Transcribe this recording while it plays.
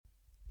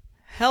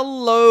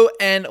Hello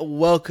and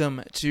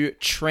welcome to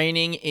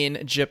Training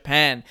in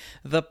Japan,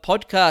 the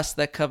podcast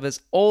that covers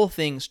all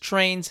things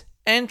trains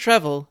and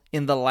travel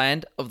in the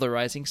land of the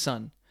rising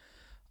sun.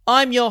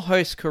 I'm your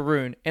host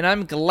Karun, and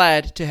I'm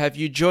glad to have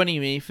you joining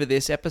me for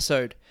this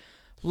episode.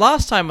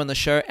 Last time on the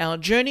show, our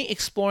journey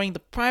exploring the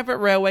private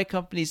railway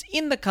companies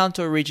in the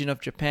Kanto region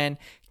of Japan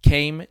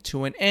came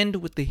to an end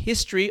with the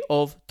history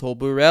of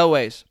Tobu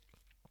Railways.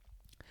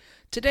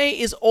 Today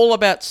is all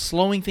about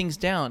slowing things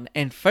down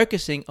and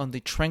focusing on the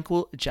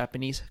tranquil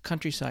Japanese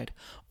countryside,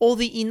 or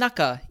the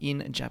inaka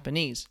in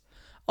Japanese.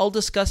 I'll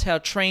discuss how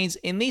trains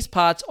in these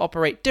parts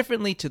operate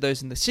differently to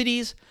those in the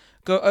cities,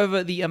 go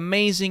over the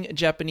amazing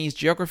Japanese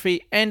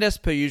geography, and as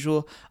per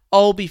usual,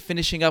 I'll be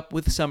finishing up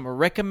with some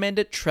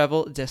recommended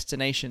travel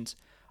destinations.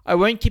 I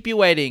won't keep you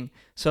waiting,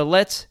 so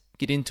let's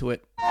get into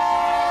it.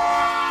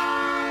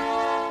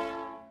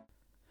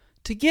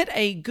 To get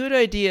a good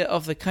idea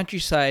of the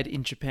countryside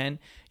in Japan,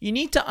 you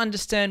need to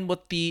understand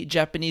what the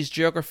Japanese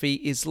geography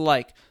is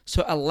like,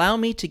 so allow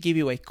me to give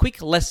you a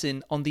quick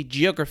lesson on the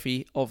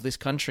geography of this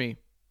country.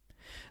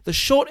 The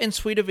short and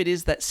sweet of it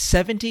is that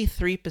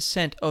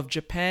 73% of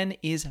Japan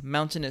is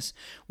mountainous,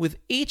 with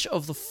each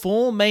of the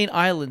four main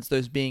islands,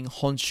 those being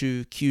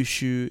Honshu,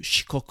 Kyushu,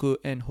 Shikoku,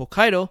 and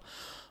Hokkaido,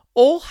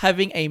 all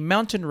having a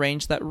mountain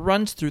range that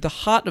runs through the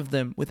heart of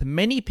them, with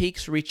many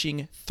peaks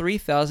reaching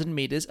 3,000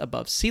 meters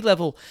above sea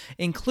level,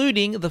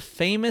 including the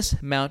famous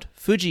Mount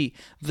Fuji,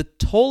 the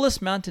tallest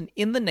mountain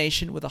in the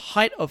nation with a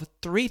height of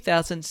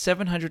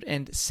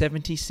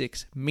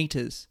 3,776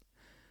 meters.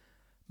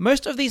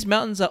 Most of these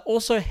mountains are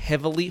also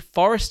heavily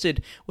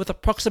forested, with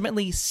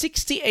approximately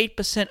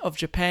 68% of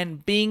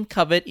Japan being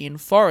covered in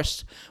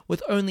forest,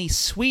 with only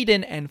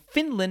Sweden and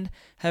Finland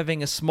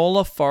having a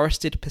smaller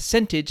forested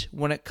percentage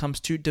when it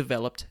comes to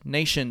developed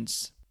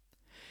nations.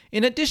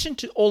 In addition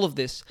to all of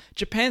this,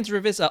 Japan's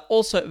rivers are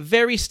also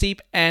very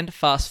steep and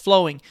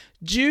fast-flowing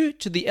due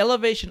to the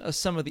elevation of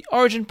some of the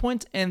origin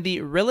points and the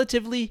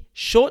relatively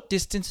short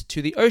distance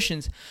to the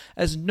oceans,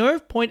 as no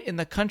point in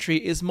the country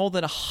is more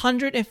than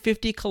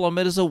 150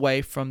 kilometers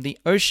away from the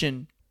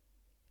ocean.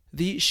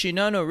 The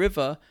Shinano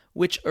River,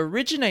 which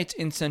originates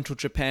in central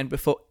Japan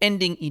before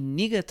ending in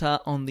Niigata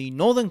on the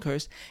northern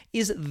coast,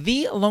 is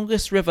the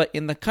longest river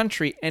in the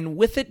country, and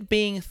with it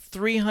being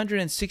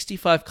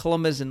 365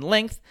 kilometers in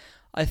length,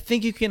 I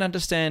think you can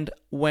understand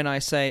when I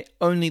say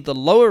only the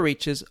lower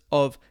reaches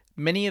of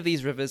many of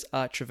these rivers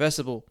are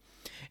traversable.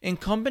 In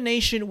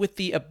combination with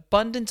the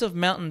abundance of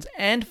mountains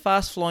and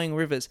fast-flowing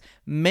rivers,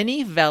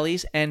 many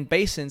valleys and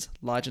basins,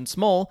 large and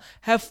small,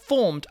 have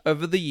formed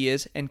over the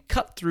years and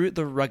cut through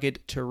the rugged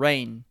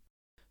terrain.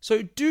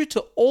 So due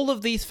to all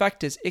of these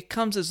factors, it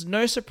comes as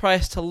no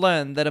surprise to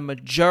learn that a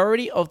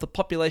majority of the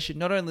population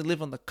not only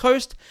live on the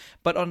coast,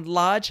 but on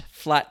large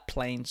flat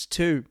plains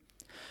too.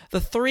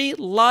 The three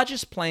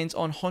largest plains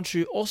on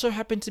Honshu also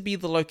happen to be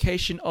the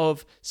location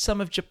of some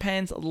of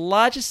Japan's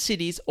largest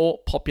cities or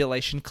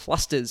population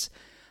clusters.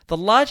 The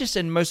largest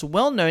and most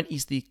well-known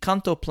is the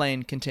Kanto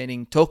Plain,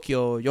 containing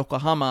Tokyo,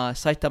 Yokohama,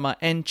 Saitama,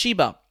 and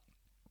Chiba.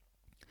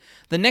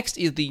 The next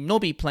is the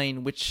Nobi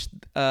Plain, which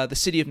the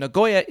city of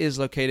Nagoya is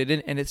located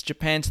in, and it's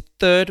Japan's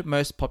third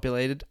most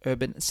populated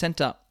urban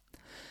center.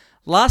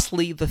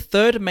 Lastly, the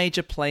third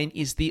major plain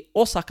is the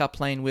Osaka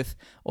Plain, with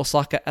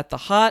Osaka at the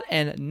heart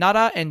and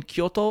Nara and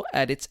Kyoto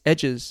at its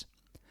edges.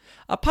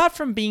 Apart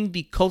from being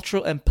the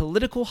cultural and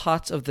political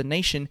hearts of the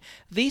nation,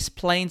 these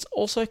plains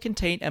also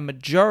contain a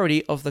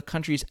majority of the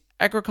country's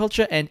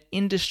agriculture and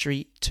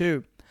industry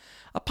too.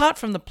 Apart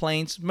from the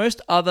plains,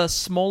 most other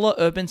smaller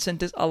urban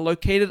centers are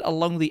located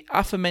along the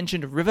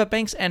aforementioned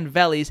riverbanks and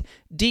valleys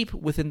deep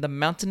within the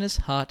mountainous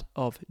heart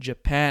of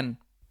Japan.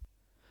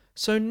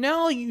 So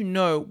now you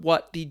know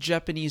what the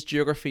Japanese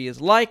geography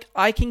is like,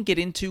 I can get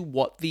into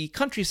what the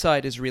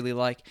countryside is really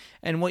like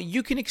and what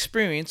you can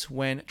experience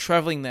when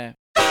traveling there.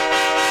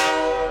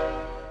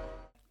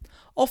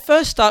 I'll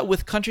first start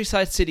with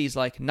countryside cities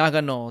like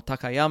Nagano,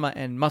 Takayama,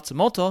 and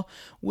Matsumoto,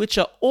 which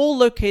are all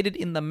located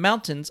in the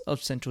mountains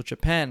of central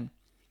Japan.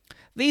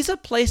 These are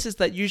places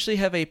that usually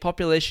have a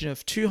population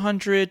of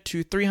 200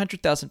 to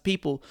 300,000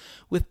 people,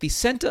 with the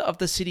center of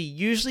the city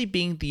usually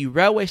being the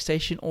railway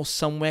station or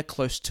somewhere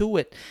close to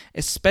it,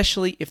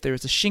 especially if there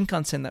is a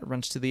Shinkansen that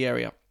runs to the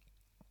area.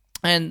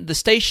 And the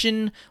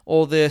station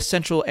or the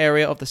central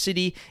area of the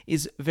city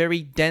is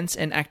very dense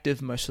and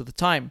active most of the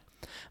time.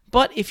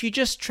 But if you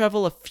just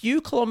travel a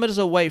few kilometers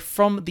away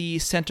from the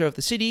center of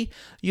the city,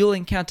 you'll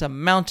encounter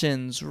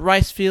mountains,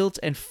 rice fields,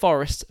 and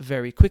forests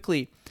very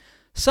quickly.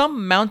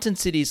 Some mountain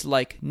cities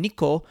like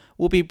Nikko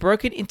will be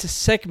broken into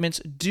segments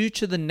due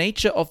to the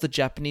nature of the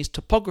Japanese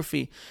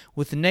topography,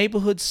 with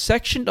neighborhoods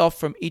sectioned off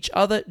from each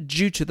other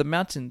due to the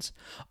mountains,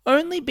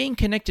 only being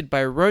connected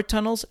by road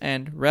tunnels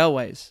and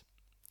railways.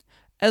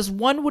 As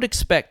one would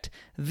expect,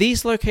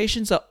 these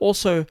locations are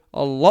also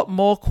a lot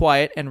more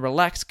quiet and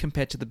relaxed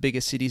compared to the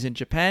bigger cities in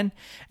Japan,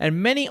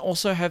 and many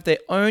also have their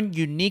own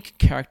unique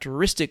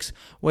characteristics,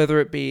 whether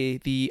it be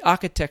the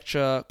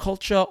architecture,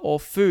 culture, or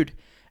food.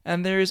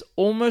 And there is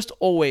almost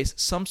always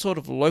some sort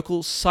of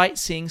local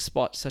sightseeing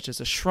spot, such as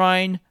a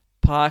shrine,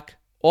 park,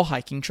 or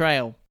hiking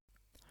trail.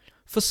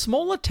 For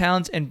smaller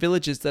towns and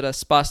villages that are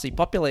sparsely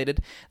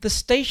populated, the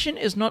station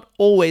is not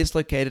always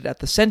located at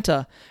the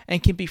center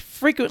and can be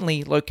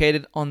frequently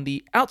located on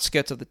the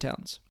outskirts of the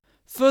towns.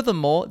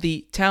 Furthermore,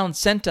 the town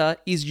center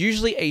is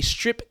usually a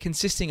strip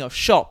consisting of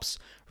shops,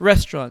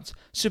 restaurants,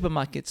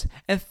 supermarkets,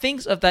 and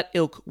things of that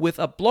ilk, with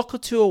a block or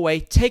two away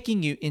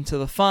taking you into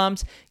the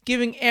farms,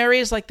 giving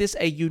areas like this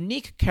a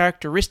unique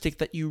characteristic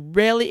that you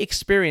rarely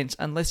experience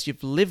unless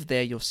you've lived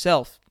there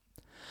yourself.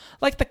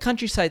 Like the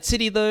countryside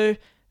city though,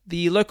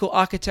 the local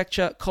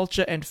architecture,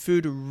 culture, and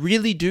food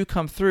really do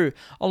come through,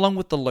 along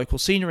with the local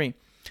scenery.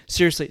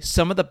 Seriously,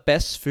 some of the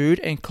best food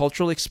and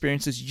cultural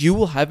experiences you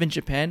will have in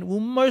Japan will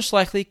most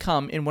likely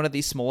come in one of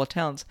these smaller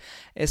towns,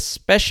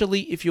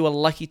 especially if you are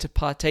lucky to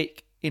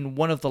partake in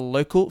one of the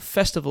local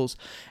festivals.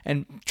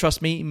 And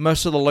trust me,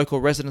 most of the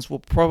local residents will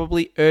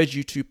probably urge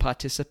you to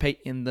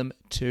participate in them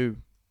too.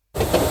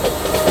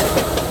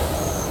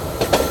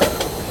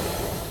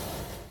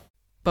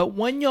 But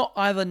when you're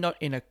either not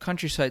in a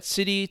countryside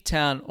city,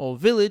 town, or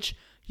village,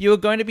 you are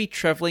going to be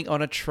traveling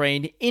on a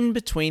train in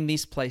between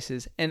these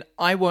places, and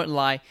I won't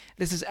lie,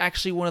 this is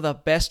actually one of the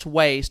best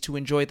ways to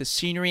enjoy the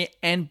scenery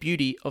and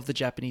beauty of the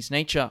Japanese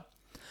nature.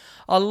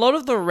 A lot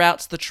of the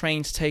routes the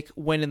trains take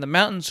when in the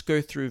mountains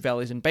go through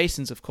valleys and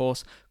basins, of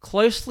course,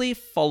 closely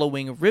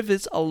following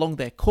rivers along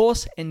their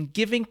course and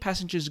giving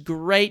passengers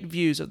great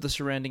views of the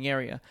surrounding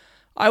area.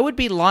 I would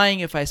be lying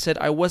if I said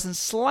I wasn't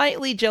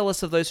slightly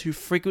jealous of those who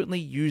frequently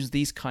use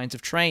these kinds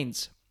of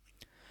trains.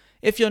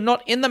 If you're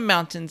not in the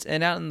mountains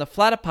and out in the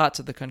flatter parts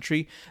of the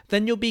country,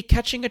 then you'll be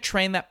catching a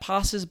train that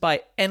passes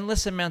by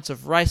endless amounts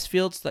of rice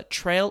fields that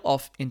trail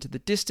off into the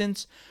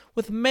distance,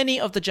 with many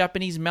of the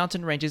Japanese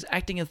mountain ranges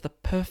acting as the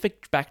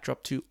perfect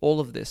backdrop to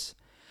all of this.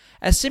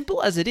 As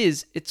simple as it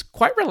is, it's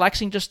quite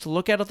relaxing just to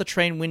look out of the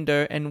train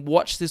window and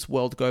watch this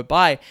world go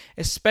by,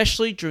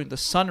 especially during the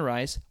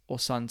sunrise or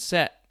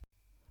sunset.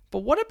 But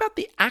what about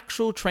the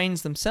actual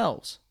trains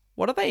themselves?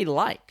 What are they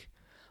like?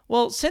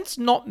 Well, since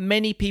not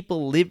many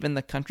people live in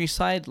the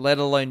countryside, let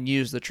alone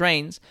use the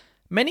trains,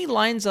 many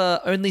lines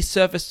are only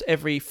serviced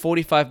every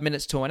 45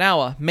 minutes to an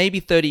hour, maybe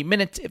 30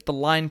 minutes if the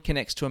line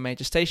connects to a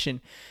major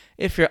station.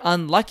 If you're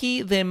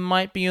unlucky, there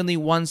might be only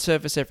one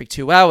service every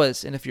 2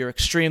 hours, and if you're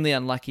extremely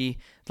unlucky,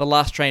 the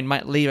last train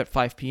might leave at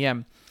 5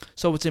 p.m.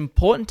 So it's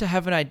important to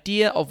have an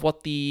idea of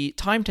what the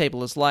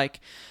timetable is like,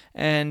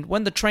 and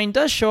when the train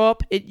does show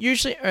up, it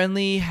usually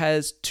only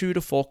has 2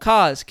 to 4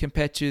 cars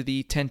compared to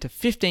the 10 to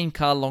 15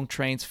 car long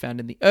trains found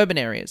in the urban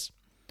areas.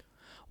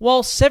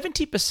 While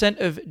 70%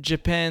 of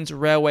Japan's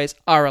railways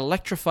are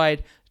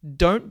electrified,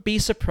 don't be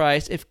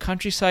surprised if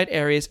countryside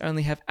areas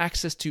only have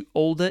access to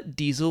older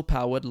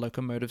diesel-powered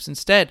locomotives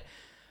instead.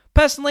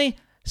 Personally,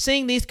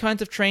 seeing these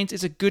kinds of trains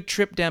is a good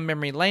trip down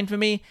memory lane for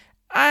me,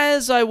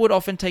 as I would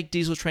often take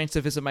diesel trains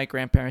to visit my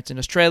grandparents in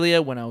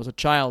Australia when I was a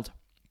child.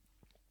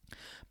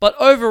 But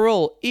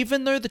overall,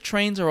 even though the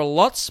trains are a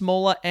lot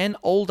smaller and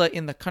older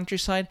in the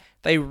countryside,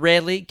 they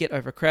rarely get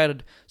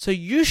overcrowded, so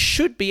you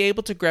should be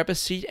able to grab a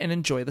seat and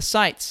enjoy the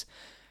sights.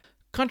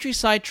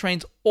 Countryside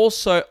trains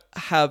also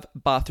have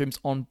bathrooms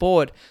on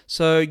board,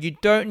 so you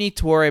don't need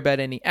to worry about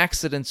any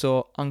accidents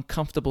or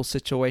uncomfortable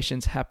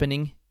situations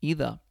happening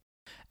either.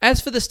 As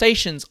for the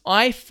stations,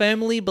 I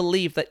firmly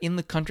believe that in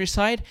the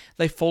countryside,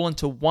 they fall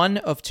into one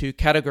of two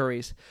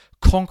categories: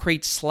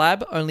 concrete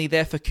slab, only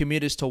there for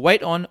commuters to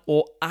wait on,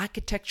 or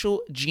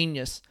architectural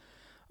genius.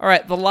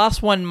 Alright, the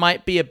last one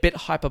might be a bit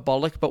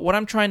hyperbolic, but what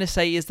I'm trying to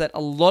say is that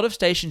a lot of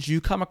stations you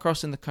come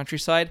across in the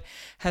countryside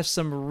have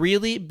some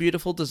really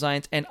beautiful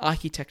designs and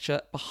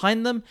architecture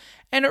behind them,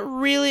 and it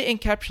really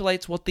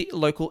encapsulates what the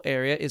local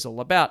area is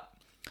all about.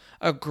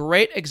 A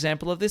great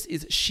example of this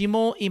is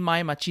Shimo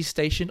Imaimachi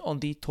Station on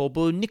the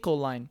Tobu Nikko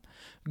line.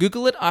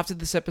 Google it after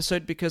this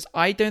episode because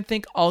I don't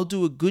think I'll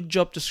do a good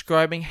job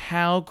describing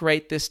how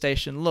great this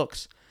station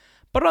looks.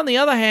 But on the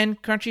other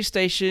hand,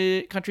 countryside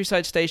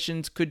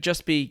stations could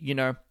just be,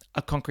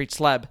 a concrete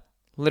slab.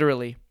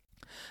 Literally.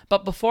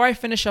 But before I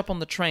finish up on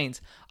the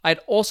trains, I'd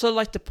also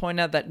like to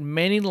point out that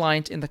many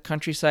lines in the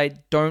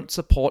countryside don't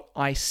support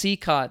IC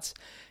cards.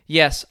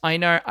 Yes, I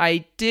know,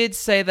 I did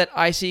say that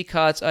IC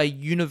cards are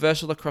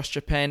universal across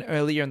Japan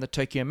earlier in the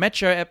Tokyo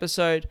Metro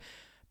episode,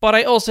 but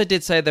I also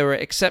did say there were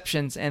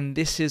exceptions, and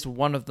this is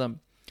one of them.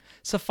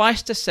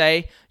 Suffice to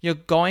say, you're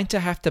going to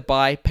have to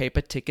buy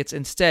paper tickets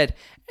instead,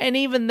 and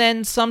even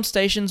then, some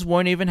stations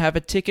won't even have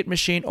a ticket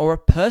machine or a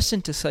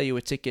person to sell you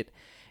a ticket.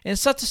 In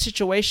such a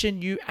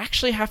situation, you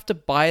actually have to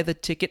buy the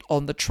ticket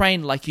on the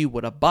train like you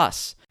would a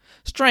bus.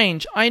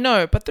 Strange, I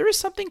know, but there is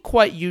something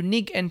quite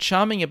unique and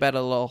charming about it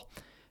all.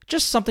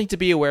 Just something to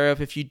be aware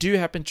of if you do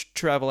happen to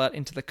travel out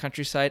into the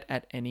countryside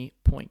at any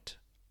point.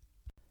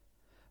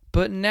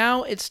 But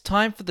now it's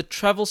time for the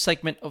travel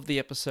segment of the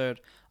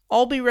episode.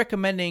 I'll be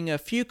recommending a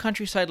few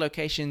countryside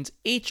locations,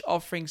 each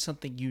offering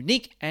something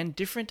unique and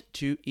different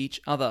to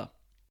each other.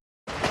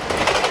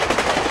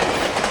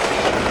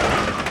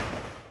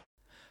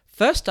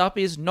 First up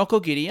is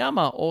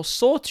Nokogiriyama, or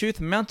Sawtooth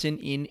Mountain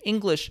in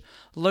English,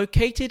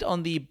 located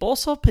on the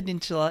Boso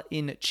Peninsula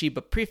in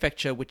Chiba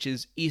Prefecture, which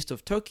is east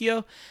of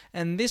Tokyo,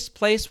 and this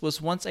place was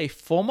once a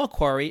former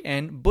quarry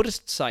and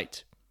Buddhist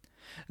site.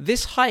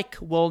 This hike,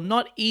 while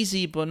not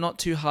easy but not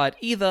too hard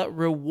either,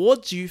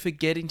 rewards you for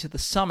getting to the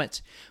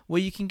summit,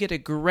 where you can get a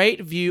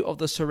great view of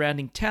the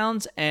surrounding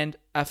towns and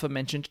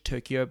aforementioned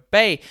Tokyo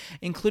Bay,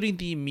 including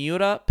the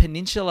Miura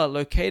Peninsula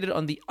located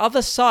on the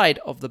other side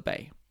of the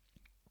bay.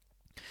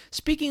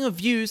 Speaking of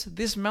views,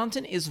 this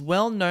mountain is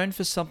well known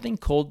for something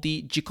called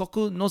the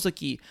Jikoku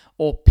Nozoki,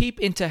 or Peep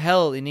into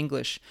Hell in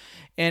English,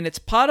 and it's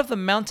part of the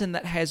mountain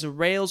that has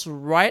rails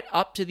right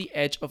up to the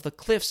edge of the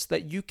cliffs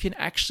that you can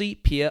actually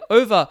peer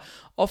over,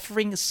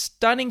 offering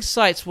stunning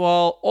sights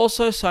while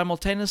also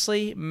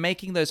simultaneously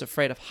making those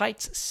afraid of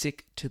heights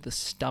sick to the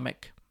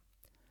stomach.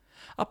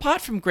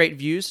 Apart from great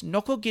views,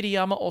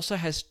 Nokogiriyama also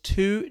has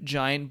 2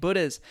 giant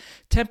Buddhas,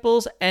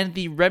 temples, and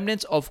the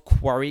remnants of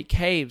quarry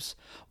caves.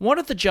 One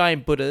of the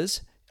giant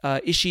Buddhas,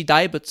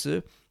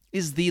 Ishidaibutsu,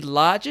 is the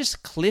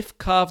largest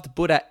cliff-carved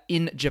Buddha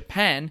in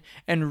Japan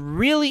and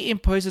really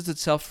imposes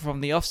itself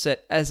from the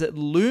offset as it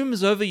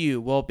looms over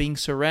you while being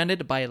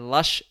surrounded by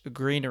lush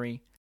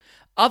greenery.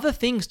 Other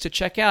things to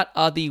check out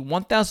are the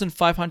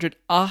 1,500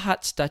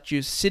 Arhat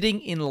statues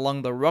sitting in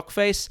along the rock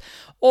face,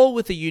 all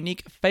with a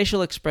unique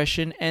facial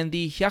expression, and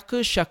the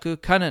Hyakushaku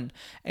Kanon,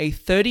 a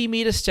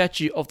 30-meter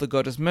statue of the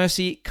Goddess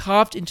Mercy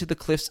carved into the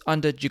cliffs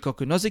under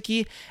Jikoku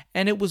Nozoki,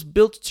 and it was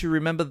built to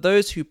remember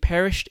those who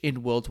perished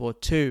in World War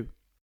II.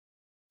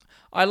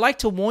 I'd like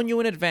to warn you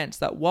in advance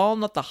that while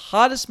not the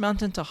hardest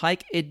mountain to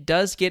hike, it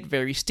does get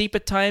very steep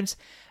at times,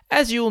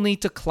 as you will need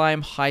to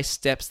climb high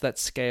steps that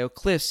scale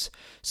cliffs,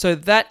 so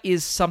that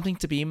is something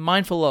to be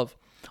mindful of.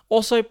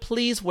 Also,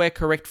 please wear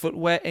correct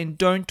footwear and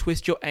don't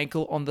twist your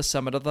ankle on the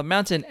summit of the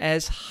mountain,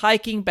 as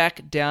hiking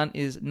back down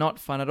is not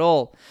fun at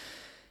all.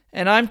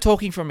 And I'm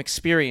talking from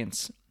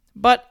experience.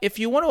 But if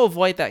you want to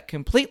avoid that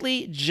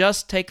completely,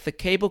 just take the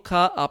cable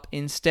car up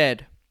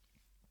instead.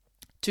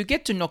 To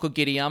get to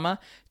Nokogiriyama,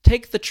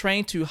 take the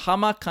train to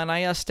Hama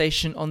Kanaya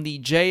Station on the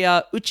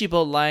JR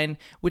Uchibo line,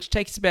 which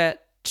takes about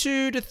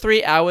 2 to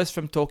 3 hours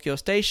from Tokyo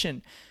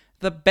Station.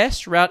 The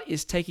best route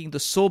is taking the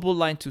Sobu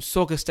line to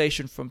Soga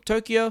Station from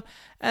Tokyo,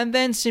 and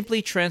then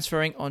simply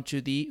transferring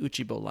onto the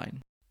Uchibo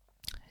line.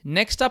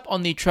 Next up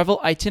on the travel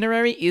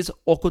itinerary is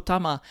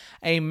Okutama,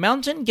 a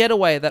mountain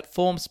getaway that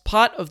forms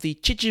part of the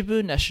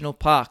Chichibu National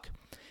Park.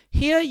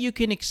 Here you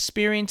can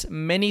experience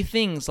many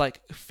things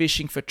like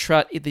fishing for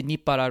trout in the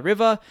Nippara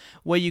River,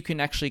 where you can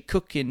actually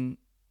cook and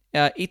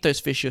eat those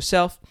fish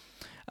yourself.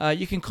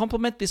 You can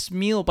complement this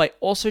meal by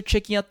also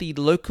checking out the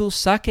local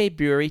sake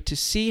brewery to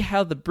see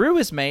how the brew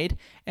is made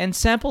and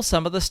sample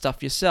some of the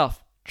stuff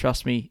yourself.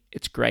 Trust me,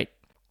 it's great.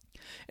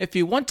 If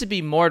you want to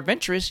be more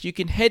adventurous, you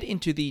can head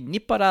into the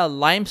Nippara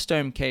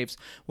limestone caves,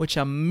 which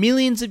are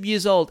millions of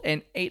years old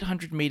and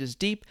 800 meters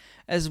deep,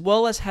 as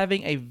well as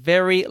having a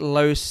very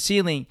low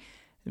ceiling,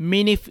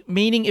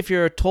 meaning if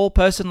you're a tall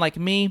person like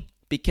me,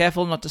 be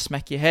careful not to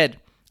smack your head.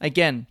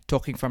 Again,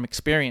 talking from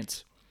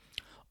experience.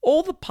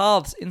 All the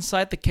paths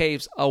inside the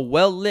caves are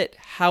well lit,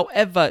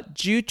 however,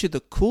 due to the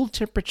cool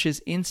temperatures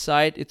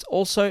inside, it's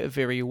also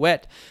very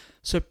wet,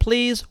 so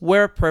please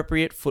wear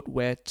appropriate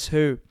footwear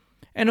too.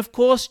 And of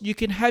course, you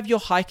can have your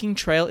hiking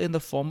trail in the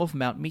form of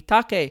Mount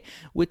Mitake,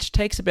 which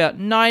takes about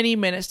 90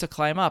 minutes to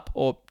climb up,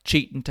 or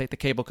cheat and take the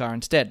cable car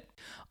instead.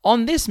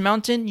 On this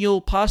mountain,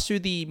 you'll pass through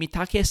the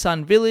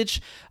Mitake-san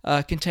village,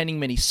 containing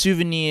many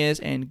souvenirs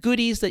and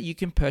goodies that you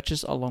can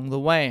purchase along the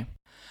way.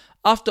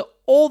 After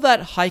all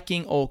that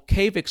hiking or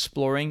cave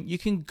exploring, you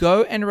can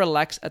go and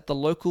relax at the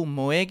local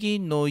Moegi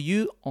no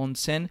Yu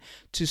Onsen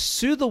to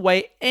soothe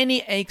away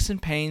any aches and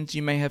pains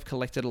you may have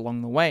collected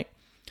along the way.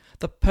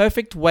 The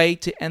perfect way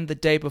to end the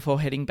day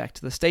before heading back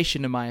to the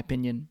station, in my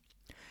opinion.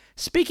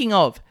 Speaking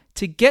of,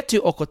 to get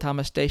to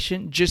Okutama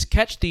Station, just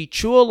catch the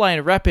Chuo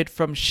Line Rapid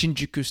from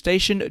Shinjuku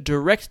Station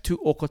direct to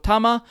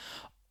Okutama,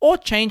 or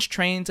change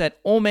trains at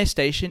Ome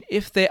Station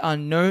if there are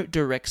no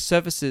direct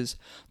services.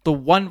 The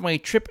one-way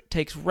trip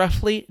takes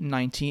roughly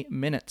 90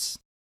 minutes.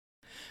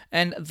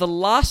 And the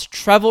last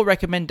travel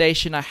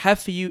recommendation I have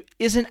for you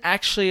isn't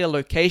actually a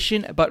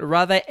location, but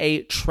rather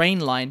a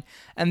train line,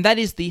 and that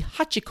is the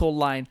Hachiko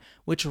Line,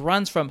 which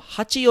runs from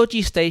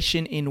Hachioji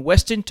Station in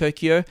western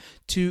Tokyo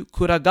to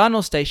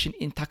Kuragano Station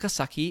in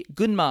Takasaki,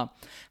 Gunma.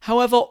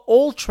 However,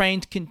 all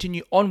trains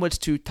continue onwards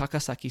to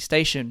Takasaki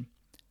Station.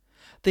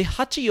 The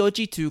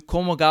Hachioji to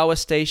Komogawa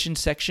Station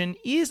section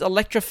is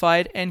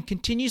electrified and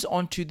continues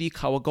on to the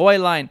Kawagoe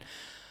line,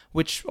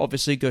 which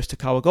obviously goes to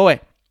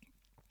Kawagoe,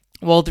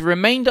 while the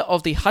remainder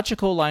of the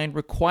Hachiko line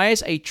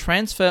requires a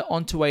transfer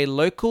onto a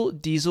local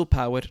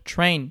diesel-powered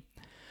train.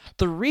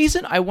 The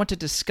reason I want to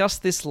discuss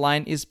this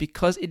line is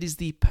because it is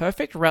the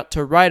perfect route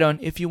to ride on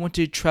if you want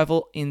to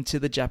travel into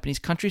the Japanese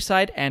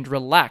countryside and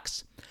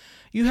relax.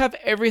 You have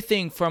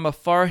everything from a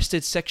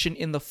forested section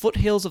in the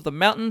foothills of the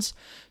mountains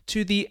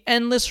to the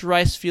endless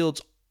rice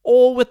fields,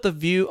 all with the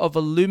view of a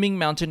looming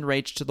mountain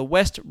range to the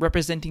west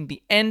representing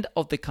the end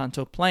of the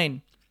Kanto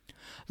Plain.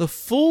 The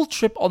full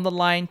trip on the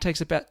line takes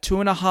about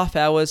 2.5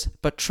 hours,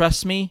 but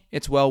trust me,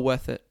 it's well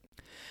worth it.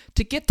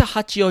 To get to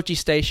Hachioji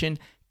Station,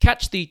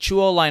 catch the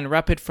Chuo Line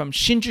Rapid from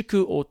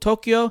Shinjuku or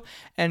Tokyo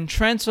and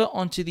transfer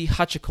onto the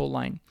Hachiko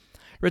Line.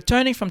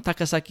 Returning from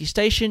Takasaki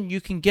Station,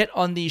 you can get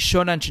on the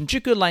Shonan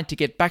Shinjuku Line to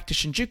get back to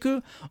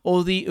Shinjuku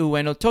or the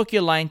Ueno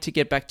Tokyo Line to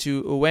get back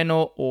to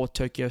Ueno or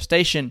Tokyo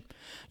Station.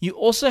 You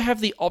also have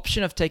the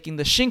option of taking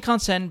the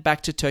Shinkansen back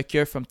to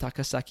Tokyo from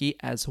Takasaki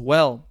as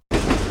well.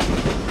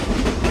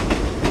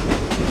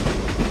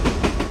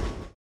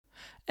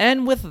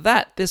 And with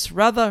that, this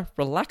rather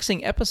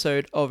relaxing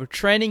episode of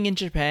Training in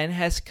Japan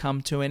has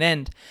come to an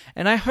end,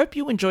 and I hope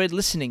you enjoyed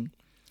listening.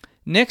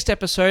 Next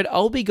episode,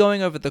 I'll be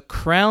going over the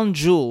crown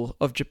jewel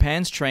of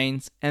Japan's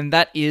trains, and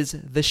that is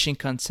the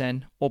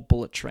Shinkansen or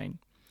bullet train.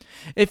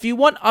 If you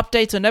want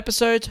updates on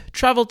episodes,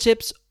 travel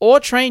tips, or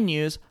train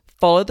news,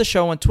 follow the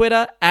show on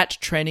Twitter at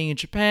Training in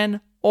Japan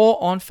or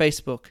on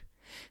Facebook.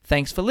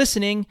 Thanks for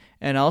listening,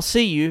 and I'll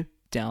see you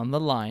down the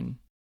line.